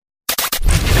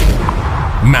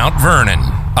Mount Vernon,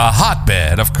 a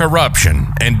hotbed of corruption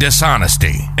and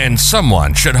dishonesty, and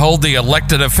someone should hold the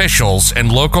elected officials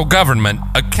and local government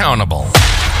accountable.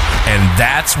 And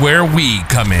that's where we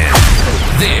come in.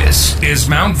 This is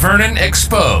Mount Vernon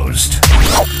Exposed.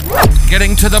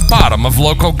 Getting to the bottom of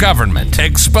local government,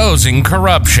 exposing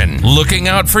corruption, looking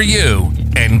out for you,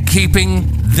 and keeping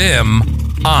them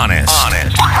honest.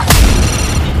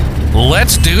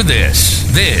 Let's do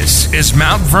this. This is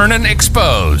Mount Vernon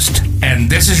Exposed.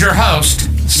 And this is your host,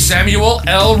 Samuel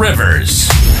L. Rivers.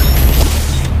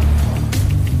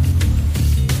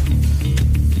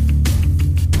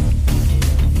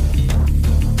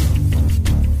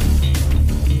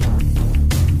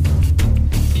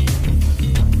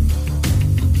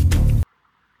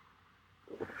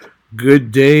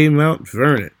 Good day, Mount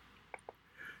Vernon.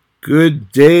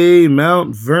 Good day,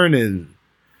 Mount Vernon.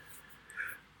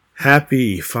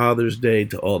 Happy Father's Day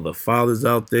to all the fathers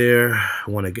out there. I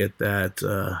want to get that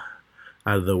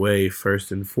out of the way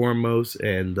first and foremost.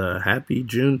 And happy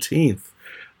Juneteenth.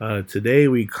 Today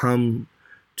we come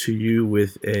to you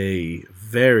with a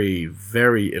very,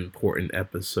 very important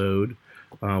episode.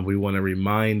 We want to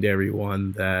remind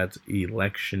everyone that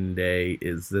Election Day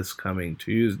is this coming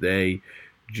Tuesday,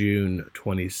 June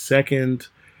 22nd.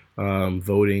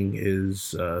 Voting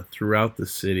is throughout the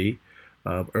city.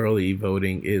 Early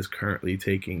voting is currently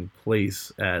taking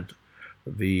place at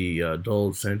the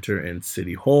Dole Center and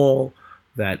City Hall.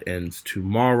 That ends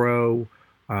tomorrow.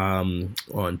 On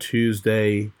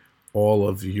Tuesday, all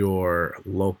of your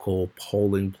local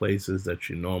polling places that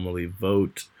you normally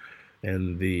vote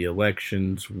and the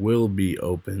elections will be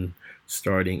open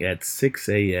starting at 6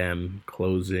 a.m.,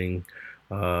 closing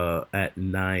at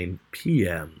 9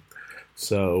 p.m.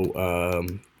 So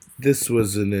this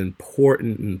was an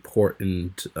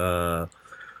important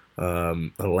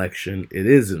election. It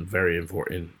is a very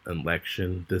important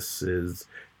election. This is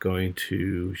going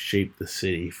to shape the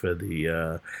city for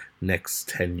the next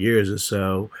 10 years or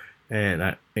so. And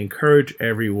I encourage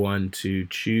everyone to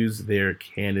choose their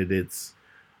candidates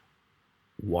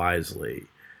wisely.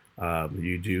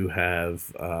 You do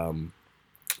have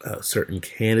certain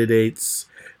candidates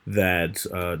that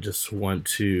just want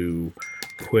to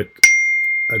put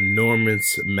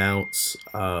enormous amounts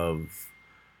of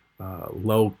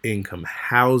low-income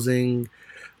housing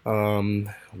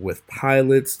with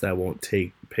pilots that won't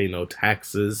pay no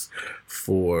taxes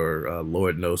for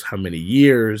Lord knows how many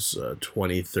years,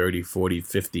 20, 30, 40,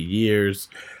 50 years.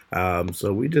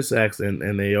 So we just asked,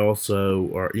 and they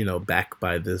also are, backed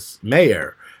by this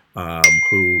mayor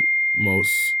who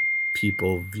most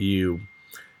people view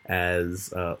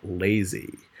as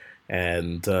lazy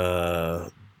and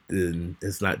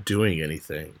is not doing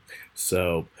anything.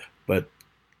 So, but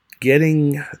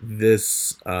getting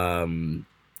this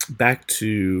back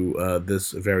to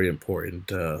this very important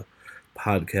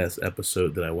podcast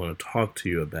episode that I want to talk to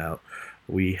you about,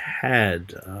 we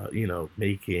had,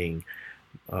 making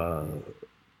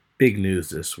big news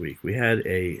this week. We had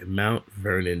a Mount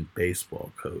Vernon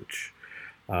baseball coach.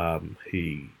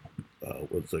 He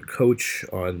was a coach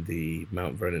on the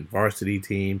Mount Vernon varsity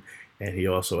team, and he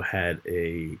also had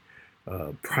a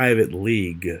private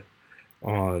league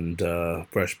on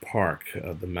Brush Park,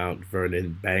 the Mount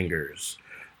Vernon Bangers,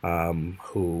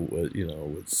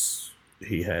 who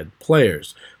he had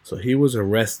players. So he was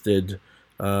arrested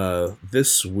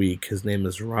this week. His name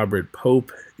is Robert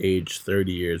Pope, age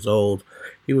 30 years old.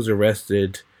 He was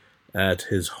arrested at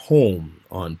his home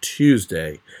on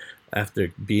Tuesday after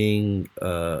being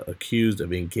accused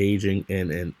of engaging in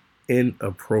an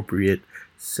inappropriate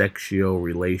sexual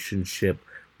relationship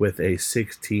with a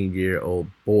 16-year-old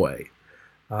boy.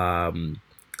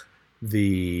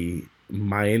 The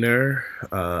minor,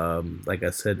 like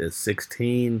I said, is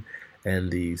 16,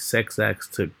 and the sex acts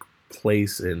took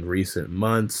place in recent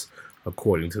months,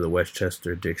 according to the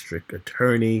Westchester District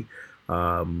Attorney.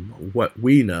 What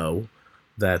we know,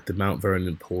 that the Mount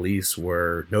Vernon police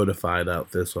were notified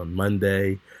of this on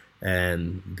Monday,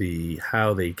 and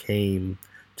how they came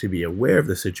to be aware of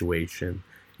the situation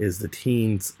is the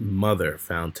teen's mother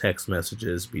found text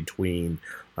messages between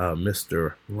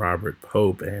Mr. Robert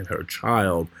Pope and her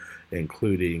child,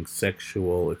 including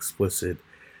sexual, explicit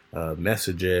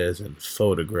messages and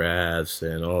photographs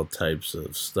and all types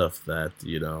of stuff that,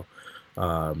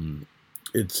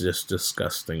 it's just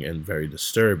disgusting and very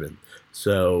disturbing.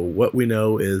 So what we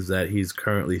know is that he's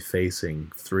currently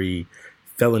facing 3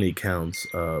 felony counts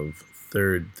of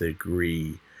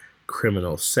third-degree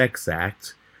criminal sex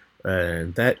act,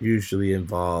 and that usually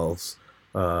involves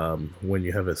when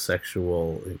you have a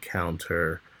sexual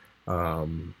encounter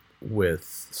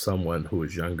with someone who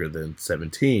is younger than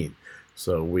 17.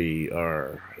 So he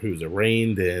was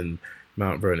arraigned in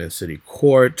Mount Vernon City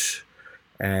Court,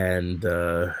 and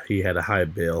he had a high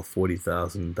bail,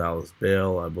 $40,000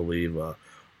 bail, I believe,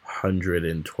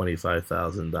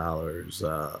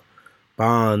 $125,000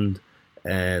 bond,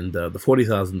 and the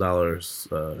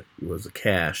 $40,000 was a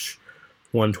cash,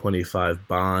 $125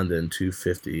 bond, and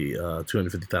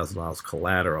 $250,000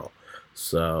 collateral.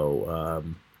 So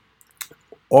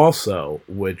also,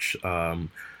 which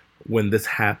when this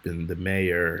happened, the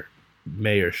Mayor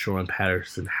Shawyn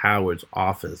Patterson-Howard's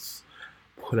office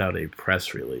put out a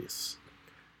press release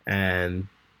and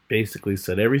basically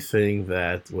said everything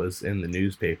that was in the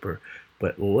newspaper,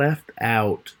 but left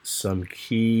out some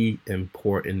key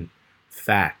important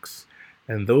facts.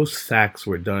 And those facts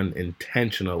were done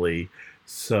intentionally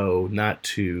so not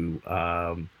to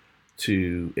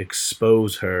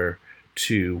expose her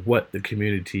to what the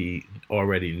community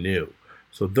already knew.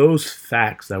 So those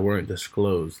facts that weren't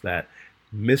disclosed, that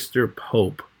Mr.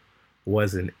 Pope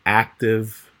was an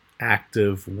active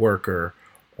worker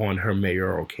on her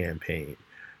mayoral campaign.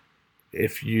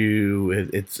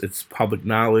 It's public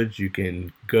knowledge. You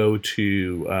can go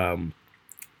to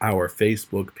our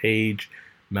Facebook page,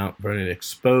 Mount Vernon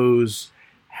Expose,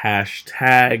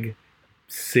 hashtag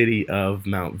City of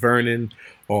Mount Vernon,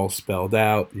 all spelled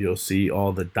out. You'll see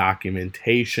all the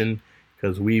documentation,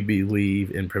 because we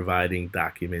believe in providing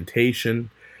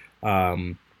documentation.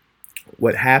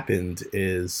 What happened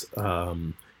is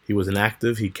he was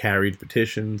inactive. He carried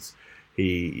petitions.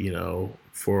 He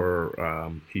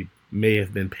may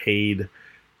have been paid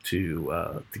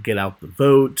to get out the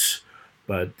vote,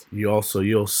 but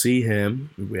you'll see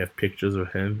him. We have pictures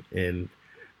of him in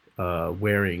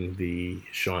wearing the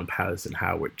Shawyn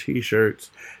Patterson-Howard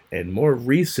T-shirts, and more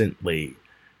recently,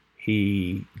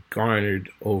 he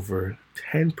garnered over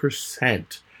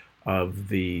 10% of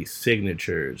the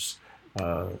signatures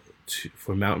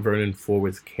for Mount Vernon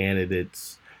Forward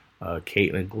candidates,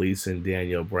 Caitlin Gleason,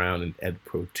 Danielle Brown, and Ed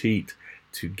Proteet,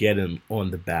 to get him on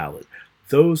the ballot.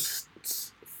 Those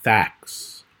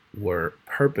facts were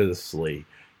purposely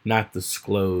not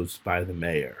disclosed by the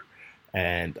mayor.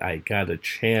 And I got a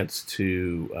chance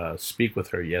to speak with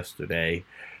her yesterday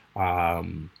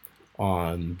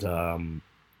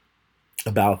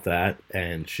about that,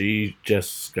 and she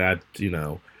just got,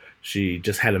 she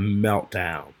just had a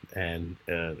meltdown, and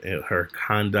her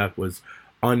conduct was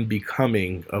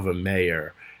unbecoming of a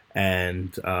mayor,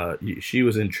 and she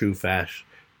was in true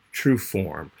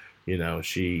form.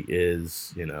 She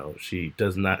is, she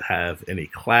does not have any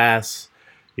class.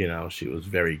 She was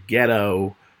very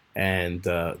ghetto, and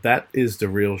that is the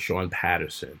real Shawyn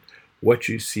Patterson. What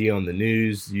you see on the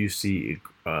news, you see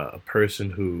a person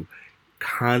who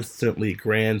constantly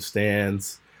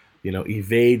grandstands,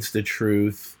 evades the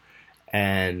truth,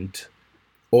 and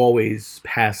always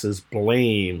passes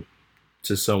blame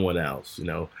to someone else.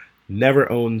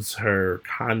 Never owns her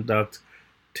conduct,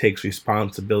 takes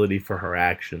responsibility for her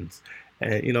actions,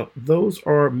 and those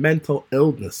are mental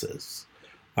illnesses.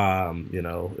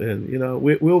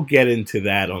 We'll get into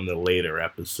that on the later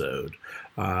episode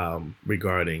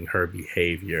regarding her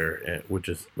behavior, which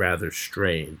is rather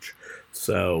strange.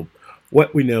 So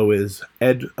what we know is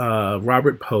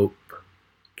Robert Pope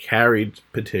carried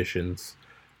petitions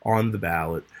on the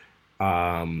ballot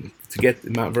to get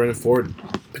the Mount Vernon Forward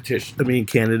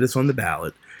candidates on the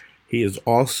ballot. He is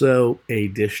also a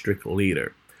district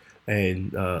leader.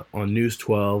 And on News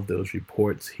 12, those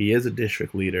reports, he is a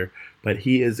district leader, but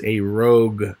he is a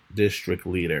rogue district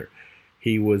leader.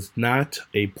 He was not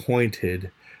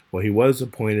appointed, he was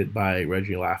appointed by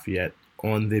Reggie Lafayette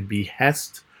on the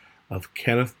behest of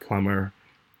Kenneth Plummer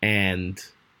and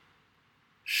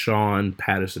Shawyn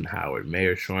Patterson-Howard,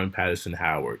 Mayor Shawyn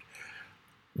Patterson-Howard.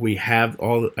 We have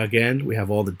all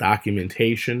the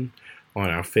documentation on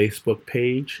our Facebook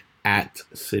page at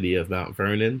City of Mount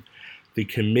Vernon. The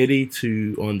committee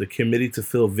to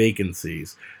fill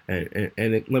vacancies, and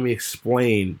let me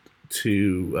explain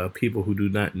to people who do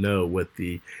not know what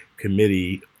the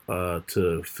committee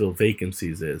to fill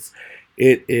vacancies is.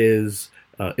 It is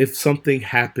if something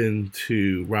happened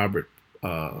to Robert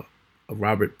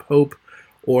Pope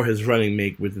or his running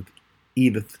mate with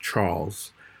Edith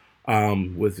Charles.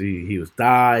 He was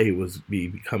die, he was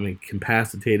becoming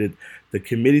incapacitated. The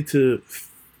committee to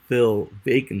fill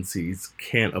vacancies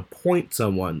can appoint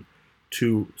someone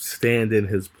to stand in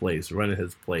his place, run in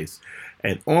his place.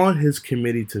 And on his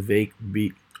committee to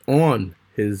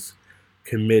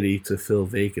fill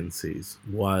vacancies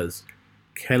was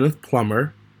Kenneth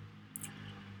Plummer,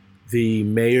 the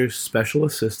mayor's special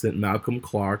assistant Malcolm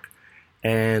Clark,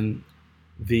 and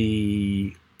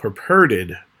the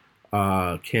purported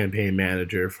campaign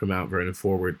manager for Mount Vernon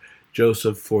Forward,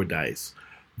 Joseph Fordyce.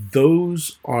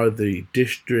 Those are the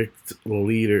district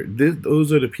leader.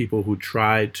 Those are the people who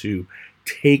tried to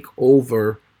take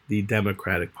over the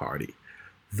Democratic Party.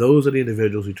 Those are the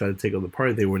individuals who tried to take over the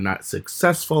party. They were not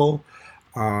successful.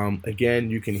 Again,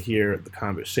 you can hear the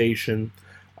conversation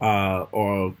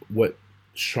or what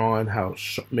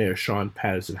Mayor Shawyn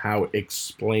Patterson-Howard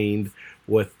explained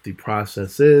what the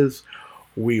process is.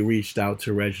 We reached out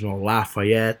to Reginald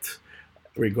Lafayette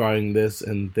regarding this,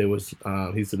 and there was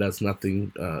he said that's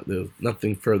nothing. There was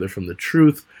nothing further from the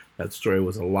truth. That story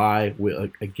was a lie.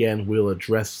 We'll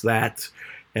address that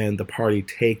and the party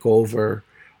takeover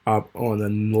on a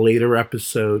later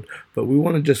episode. But we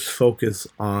want to just focus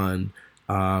on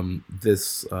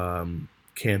this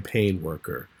campaign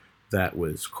worker that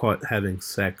was caught having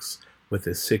sex with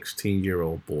a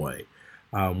 16-year-old boy.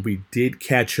 We did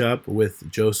catch up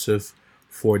with Joseph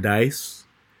Fordyce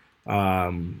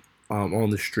on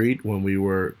the street when we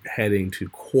were heading to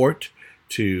court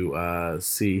to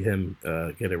see him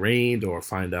get arraigned or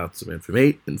find out some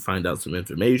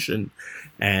information,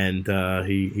 and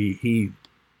he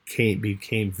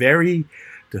became very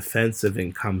defensive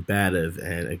and combative,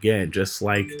 and again, just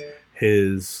like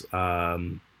his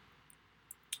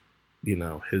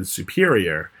his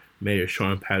superior, Mayor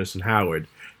Shawyn Patterson-Howard,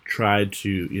 tried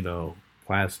to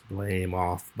pass blame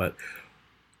off, but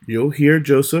you'll hear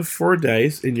Joseph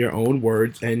Fordyce in your own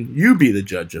words, and you be the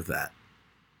judge of that.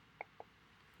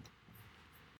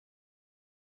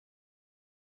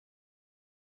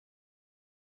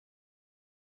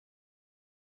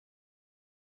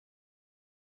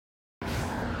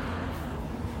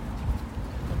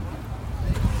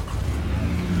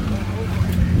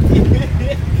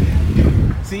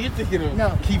 See, you're thinking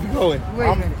of keep going. Wait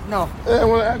a minute. No. I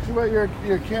want to ask you about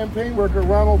your campaign worker,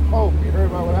 Ronald Pope. You heard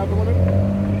about what happened with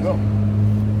him? No.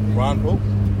 Ron Pope?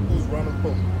 Who's Ronald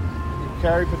Pope? He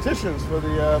carried petitions for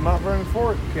the Mount Vernon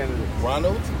Forward candidate.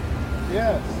 Ronald?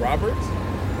 Yes. Robert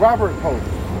Pope.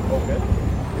 Okay. You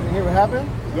didn't hear what happened?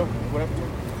 No. What happened to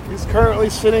him? He's currently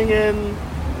sitting in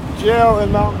jail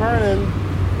in Mount Vernon.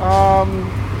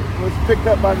 Was picked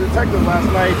up by the detective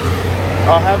last night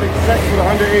having sex with a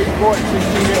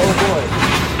 16-year-old boy.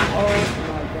 Oh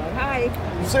my God. Hi.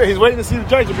 I'm serious. He's waiting to see the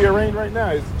judge to be arraigned right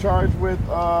now. He's charged with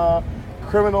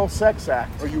criminal sex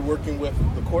act. Are you working with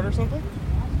the court or something?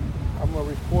 I'm a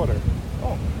reporter.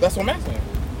 Oh, that's what I'm asking.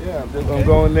 Yeah, I'm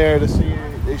going there to see.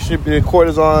 The court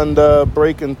is on the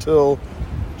break until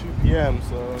 2 p.m.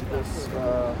 So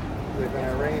they're going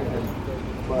to arraign him.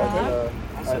 But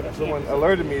someone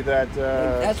alerted me that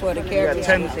that's what he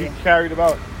carried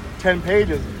about 10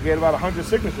 pages. He had about 100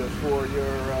 signatures for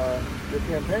your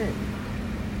campaign.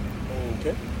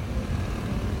 Okay.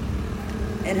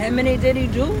 And how many did he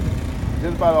do? He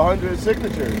did about 100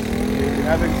 signatures.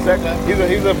 Having sex.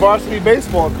 He's a varsity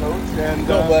baseball coach. And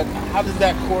no, but how does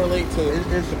that correlate to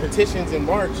the petitions in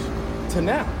March to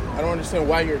now? I don't understand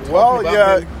why you're talking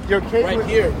about you're right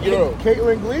here.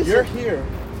 Caitlin Gleason. You're here.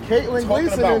 Caitlin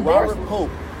Gleason about Robert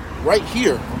Pope right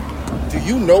here. Do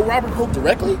you know Robert Pope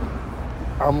directly?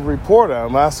 I'm a reporter.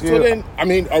 I'm asking. So then, I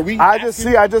mean, are we? I just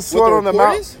saw it on the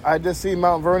Mount. I just see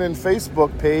Mount Vernon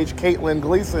Facebook page. Caitlin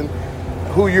Gleason,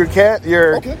 who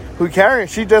who carrying?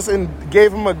 She just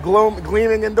gave him a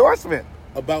gleaming endorsement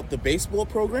about the baseball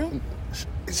program.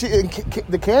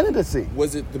 The candidacy.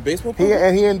 Was it the baseball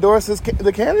program? He endorses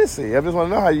the candidacy. I just want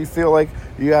to know how you feel like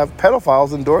you have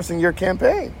pedophiles endorsing your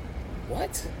campaign.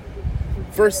 What?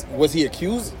 First, was he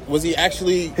accused? Was he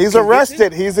actually? He's convicted?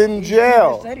 Arrested. He's in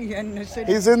jail.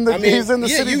 He's in the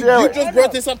city jail. You just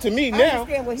brought this up to me now.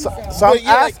 I'm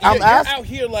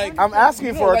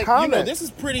asking for a comment. This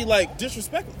is pretty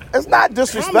disrespectful. It's not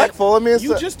disrespectful. I mean,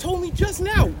 you just told me just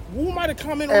now. Who am I to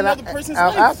comment on another person's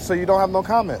life? So you don't have no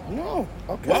comment? No.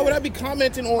 Okay. Why would I be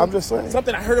commenting on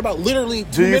something I heard about literally 2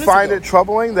 minutes ago? Do you find it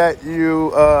troubling that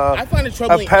you? I find it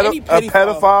troubling. A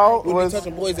pedophile was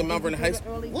touching boys in Mount Vernon High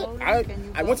School. Look, I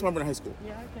went to Mount Vernon High School.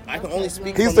 I can only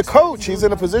speak. He's the coach. He's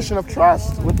in a position of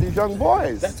trust with these young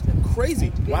boys. That's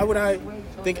crazy. Why would I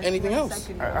think anything else?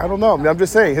 I don't know. I mean, I'm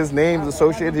just saying his name's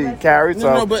associated. He carries.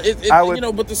 No, but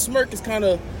but the smirk is kind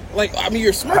of.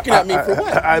 You're smirking at me for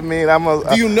what? I mean, I'm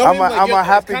a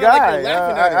happy guy.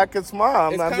 Like I can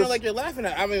smile. It's kind of like you're laughing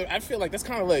at. I mean, I feel like that's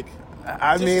kind of like.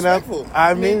 I'm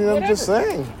just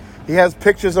saying. He has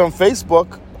pictures on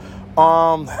Facebook.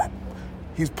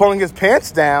 He's pulling his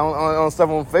pants down on stuff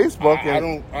on Facebook.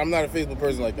 I'm not a Facebook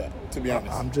person like that, to be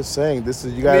honest. I'm just saying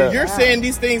you got. You're saying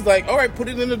these things like, all right, put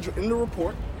it in the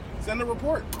report. Send a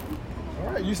report.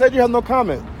 All right. You said you have no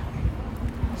comment.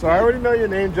 So I already know your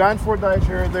name, John Fordyce,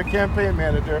 you're their campaign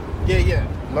manager. Yeah.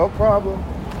 No problem.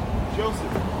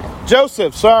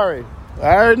 Joseph, sorry.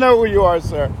 I already know who you are,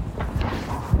 sir.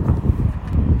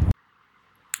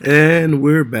 And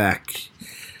we're back.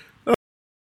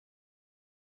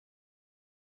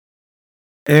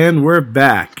 And we're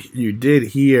back. You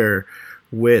did hear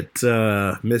what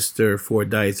Mr.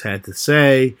 Fordyce had to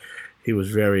say. He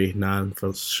was very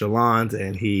nonchalant,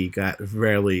 and he got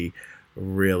really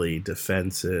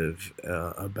defensive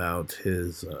about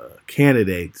his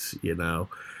candidates,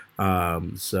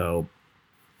 so,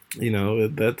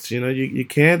 that's, you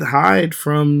can't hide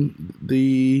from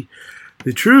the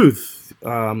truth.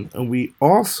 And we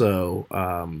also,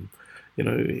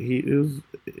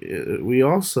 we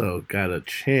also got a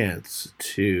chance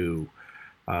to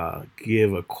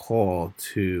give a call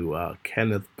to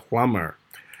Kenneth Plummer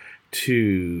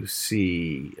to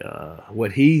see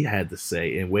what he had to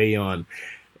say and weigh on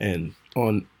in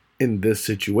this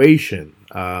situation.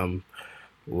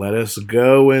 Let us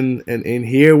go and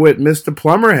hear what Mr.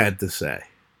 Plummer had to say.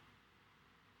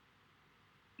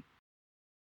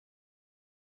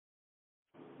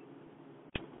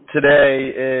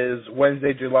 Today is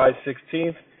Wednesday, July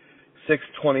 16th,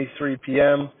 6:23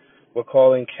 p.m. We're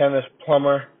calling Kenneth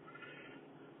Plummer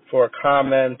for a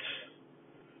comment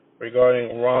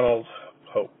regarding Ronald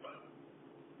Pope.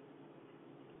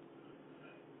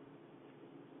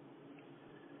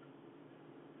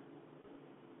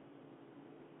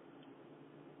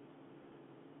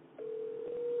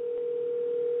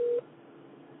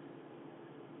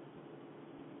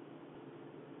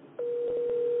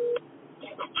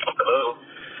 Hello?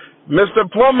 Mr.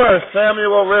 Plummer,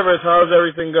 Samuel Rivers, how's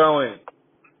everything going? Excuse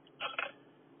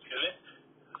me?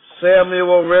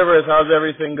 Samuel Rivers, how's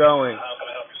everything going? How can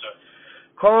I help you, sir?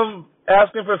 Calling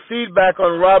asking for feedback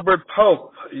on Robert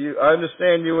Pope. I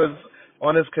understand you was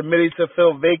on his committee to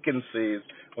fill vacancies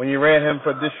when you ran him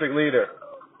for district leader.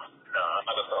 No, I'm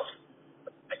not myself.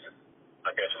 Thank you.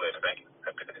 I'll catch you later. Thank you.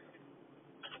 Have a good day.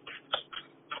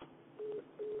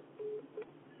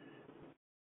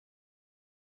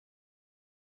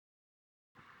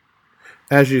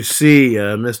 As you see,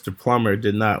 Mr. Plummer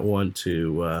did not want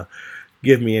to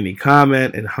give me any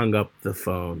comment and hung up the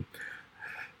phone.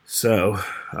 So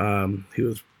he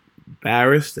was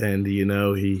embarrassed, and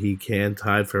he can't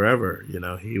hide forever. He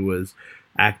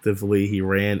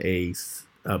ran a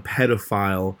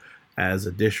pedophile as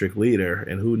a district leader,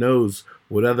 and who knows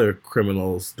what other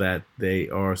criminals that they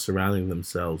are surrounding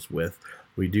themselves with.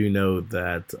 We do know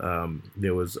that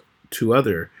there was two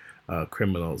other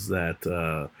criminals that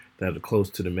are close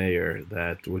to the mayor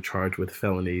that were charged with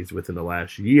felonies within the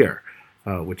last year,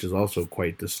 which is also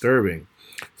quite disturbing.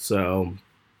 So,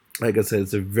 like I said,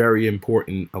 it's a very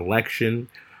important election.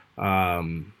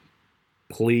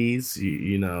 Please,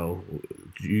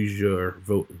 use your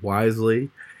vote wisely.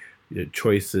 Your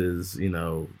choices,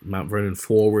 Mount Vernon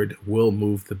Forward will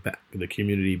move the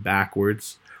community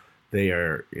backwards. They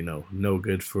are, no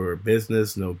good for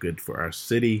business, no good for our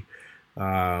city.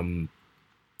 And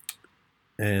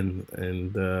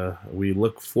we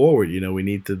look forward. We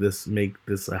need to make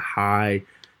this a high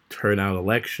turnout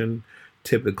election.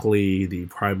 Typically, the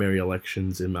primary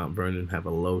elections in Mount Vernon have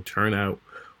a low turnout.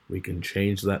 We can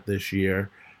change that this year.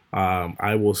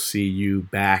 I will see you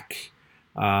back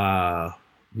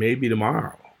maybe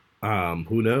tomorrow.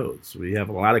 Who knows? We have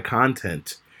a lot of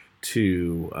content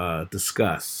to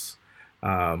discuss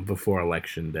before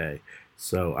Election Day.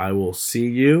 So I will see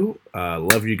you.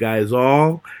 Love you guys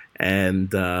all.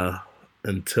 And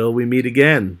until we meet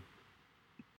again.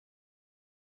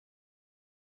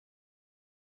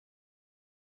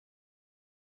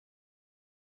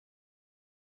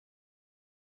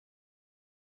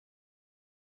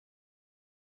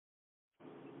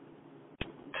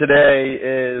 Today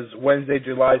is Wednesday,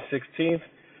 July 16th,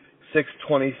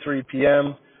 6:23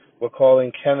 p.m. We're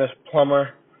calling Kenneth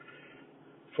Plummer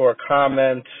for a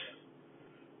comment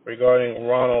regarding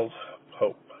Ronald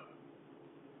Pope.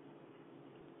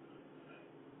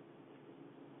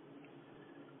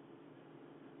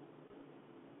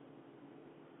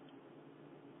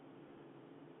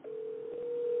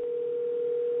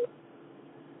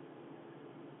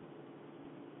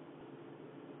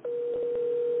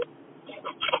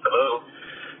 Hello?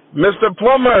 Mr.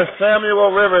 Plummer,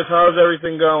 Samuel Rivers, how's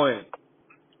everything going?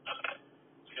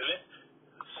 Excuse me?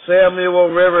 Samuel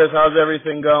Rivers, how's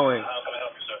everything going? How can I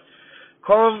help you, sir?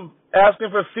 Calling asking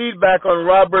for feedback on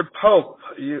Robert Pope.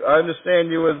 I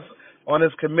understand you was on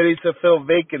his committee to fill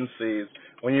vacancies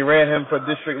when you ran him for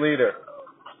district leader.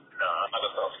 No, I'm not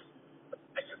myself.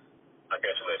 Thank you. I'll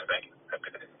catch you later. Thank you. Have a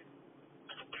good day.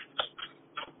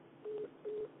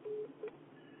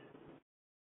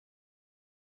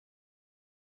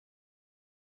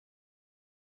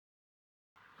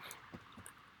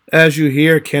 As you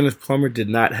hear, Kenneth Plummer did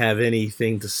not have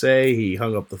anything to say. He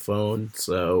hung up the phone.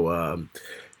 So,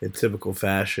 in typical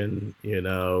fashion,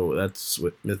 that's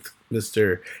what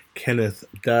Mr. Kenneth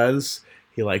does.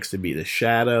 He likes to be the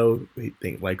shadow. He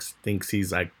thinks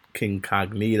he's like King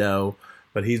Cognito,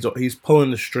 but he's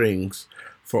pulling the strings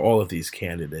for all of these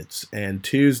candidates. And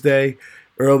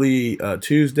early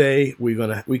Tuesday,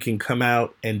 we can come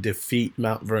out and defeat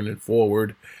Mount Vernon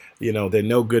Forward. They're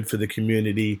no good for the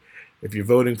community. If you're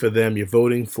voting for them, you're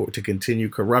voting to continue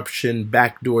corruption,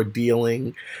 backdoor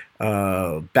dealing,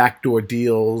 backdoor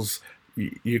deals.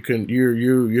 You're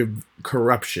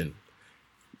corruption.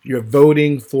 You're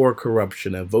voting for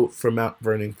corruption. A vote for Mount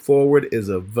Vernon Forward is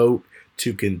a vote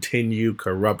to continue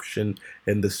corruption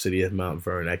in the city of Mount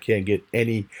Vernon. I can't get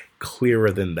any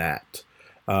clearer than that.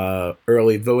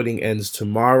 Early voting ends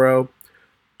tomorrow,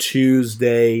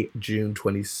 Tuesday, June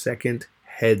 22nd.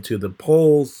 Head to the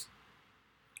polls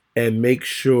and make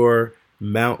sure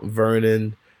Mount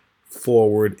Vernon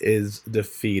Forward is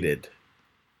defeated.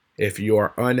 If you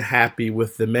are unhappy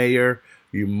with the mayor,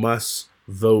 you must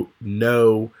vote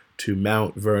no to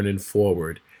Mount Vernon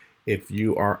Forward. If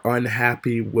you are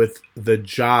unhappy with the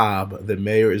job the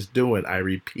mayor is doing, I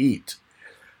repeat,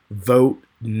 vote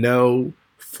no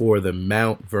for the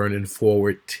Mount Vernon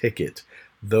Forward ticket.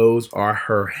 Those are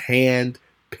her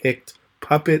hand-picked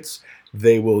puppets.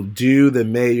 They will do the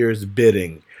mayor's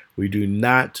bidding. We do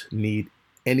not need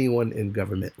anyone in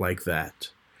government like that.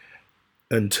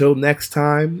 Until next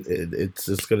time, it's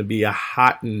just going to be a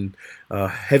hot and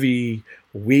heavy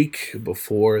week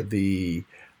before the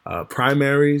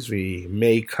primaries. We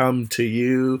may come to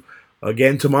you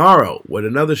again tomorrow with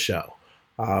another show.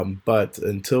 But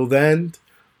until then,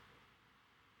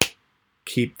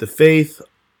 keep the faith.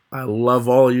 I love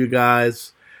all you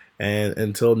guys. And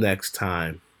until next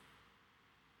time.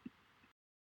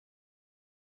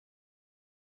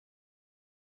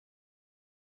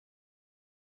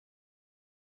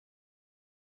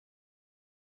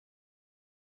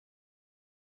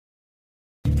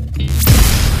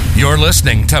 You're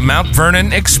listening to Mount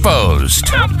Vernon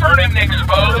Exposed. Mount Vernon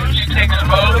Exposed.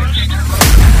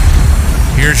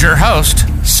 Here's your host,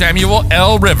 Samuel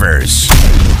L. Rivers.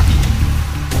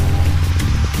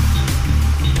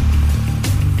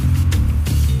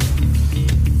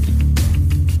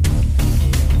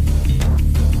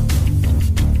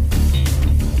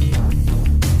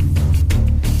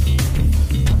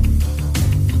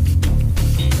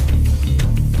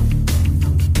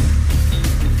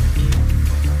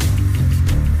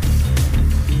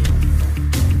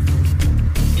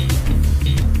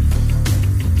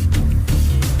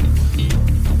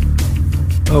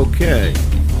 Okay.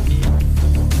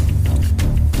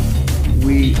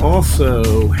 We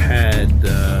also had,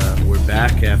 we're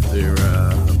back after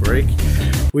a break.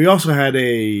 We also had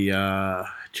a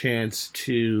chance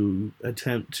to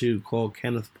attempt to call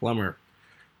Kenneth Plummer,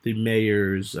 the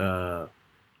mayor's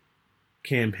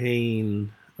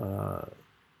campaign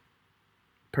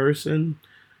person,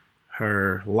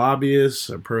 her lobbyist,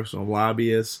 her personal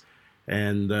lobbyist.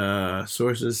 And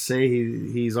sources say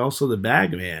he's also the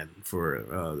bag man for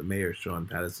the Mayor Shawyn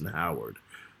Patterson-Howard.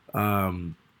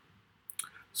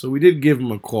 So we did give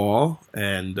him a call,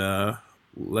 and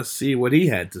let's see what he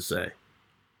had to say.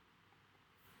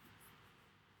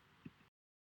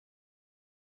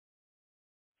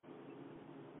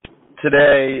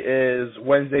 Today is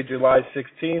Wednesday, July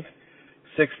 16th,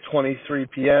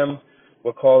 6:23 p.m.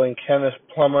 We're calling Kenneth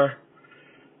Plummer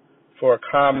for a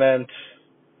comment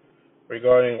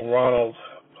regarding Ronald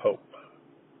Pope.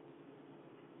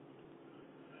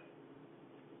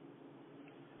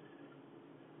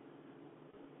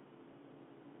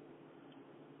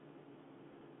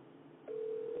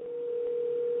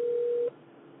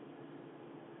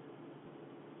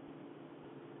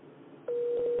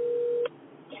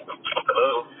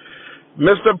 Hello.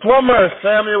 Mr. Plummer,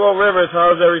 Samuel Rivers,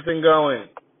 how's everything going?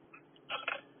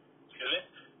 Excuse me?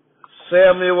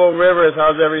 Samuel Rivers,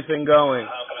 how's everything going?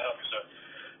 How can I help you, sir?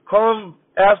 Calling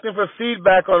asking for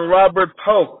feedback on Robert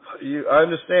Pope. I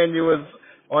understand you was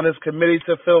on his committee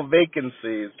to fill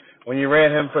vacancies when you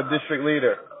ran him for district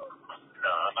leader. No,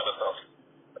 I'm not myself.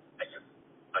 Thank you.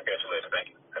 I'll catch you later. Thank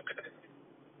you. Have a good day.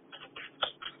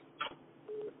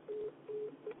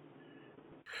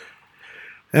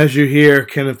 As you hear,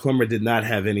 Kenneth Plummer did not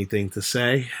have anything to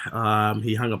say.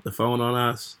 He hung up the phone on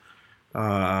us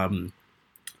and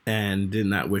did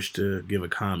not wish to give a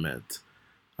comment.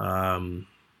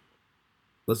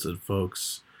 Listen,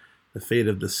 folks, the fate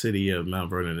of the city of Mount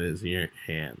Vernon is in your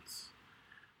hands.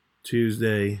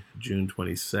 Tuesday, June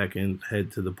 22nd,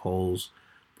 head to the polls.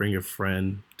 Bring a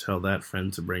friend. Tell that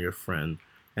friend to bring a friend.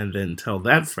 and then tell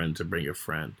that friend to bring a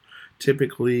friend.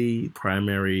 Typically,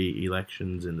 primary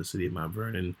elections in the city of Mount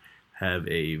Vernon have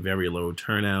a very low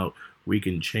turnout. We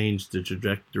can change the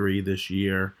trajectory this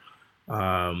year.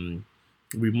 The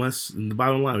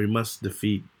bottom line, we must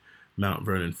defeat Mount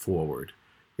Vernon Forward.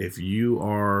 If you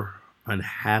are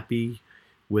unhappy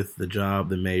with the job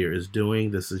the mayor is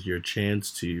doing, this is your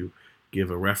chance to give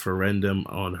a referendum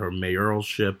on her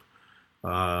mayoralship.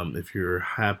 If you're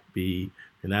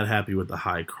not happy with the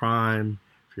high crime,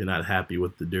 if you're not happy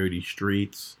with the dirty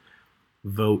streets,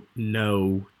 vote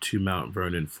no to Mount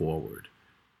Vernon Forward.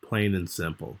 Plain and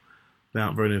simple.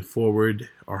 Mount Vernon Forward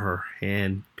are her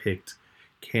hand-picked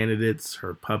candidates,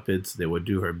 her puppets. They would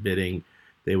do her bidding.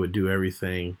 They would do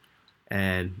everything.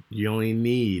 And you only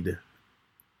need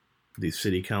the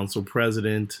city council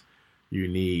president, you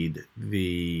need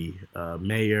the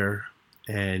mayor,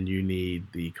 and you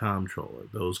need the comptroller.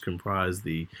 Those comprise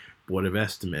the Board of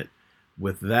Estimate.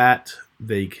 With that,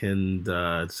 they can,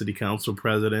 city council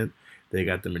president, they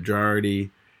got the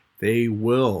majority. They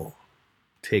will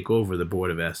take over the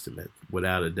Board of Estimate,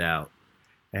 without a doubt.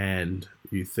 And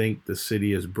you think the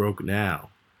city is broke now,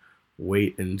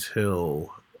 wait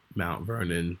until Mount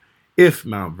Vernon, if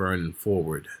Mount Vernon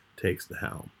Forward takes the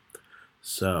helm.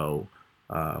 So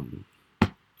I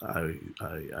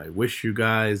wish you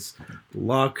guys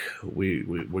luck.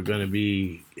 We're going to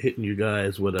be hitting you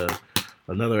guys with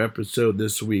another episode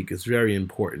this week. It's a very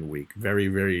important week, very,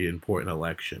 very important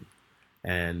election.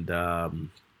 And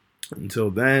until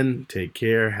then, take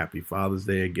care. Happy Father's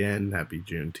Day again. Happy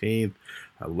Juneteenth.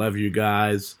 I love you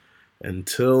guys.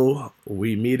 Until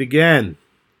we meet again.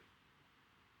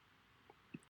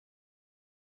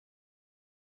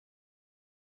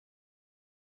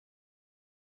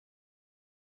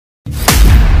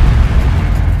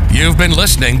 You've been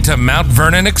listening to Mount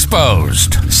Vernon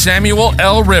Exposed. Samuel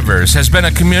L. Rivers has been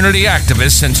a community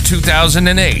activist since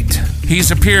 2008.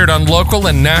 He's appeared on local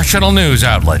and national news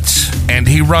outlets, and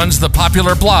he runs the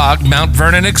popular blog Mount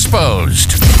Vernon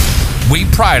Exposed. We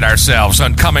pride ourselves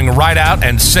on coming right out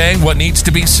and saying what needs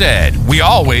to be said. We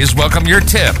always welcome your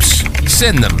tips.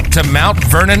 Send them to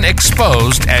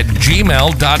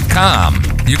mountvernon.exposed@gmail.com.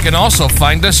 You can also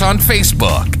find us on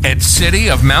Facebook at City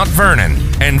of Mount Vernon,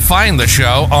 and find the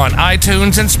show on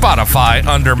iTunes and Spotify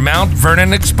under Mount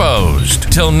Vernon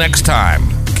Exposed. Till next time,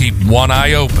 keep one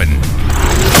eye open.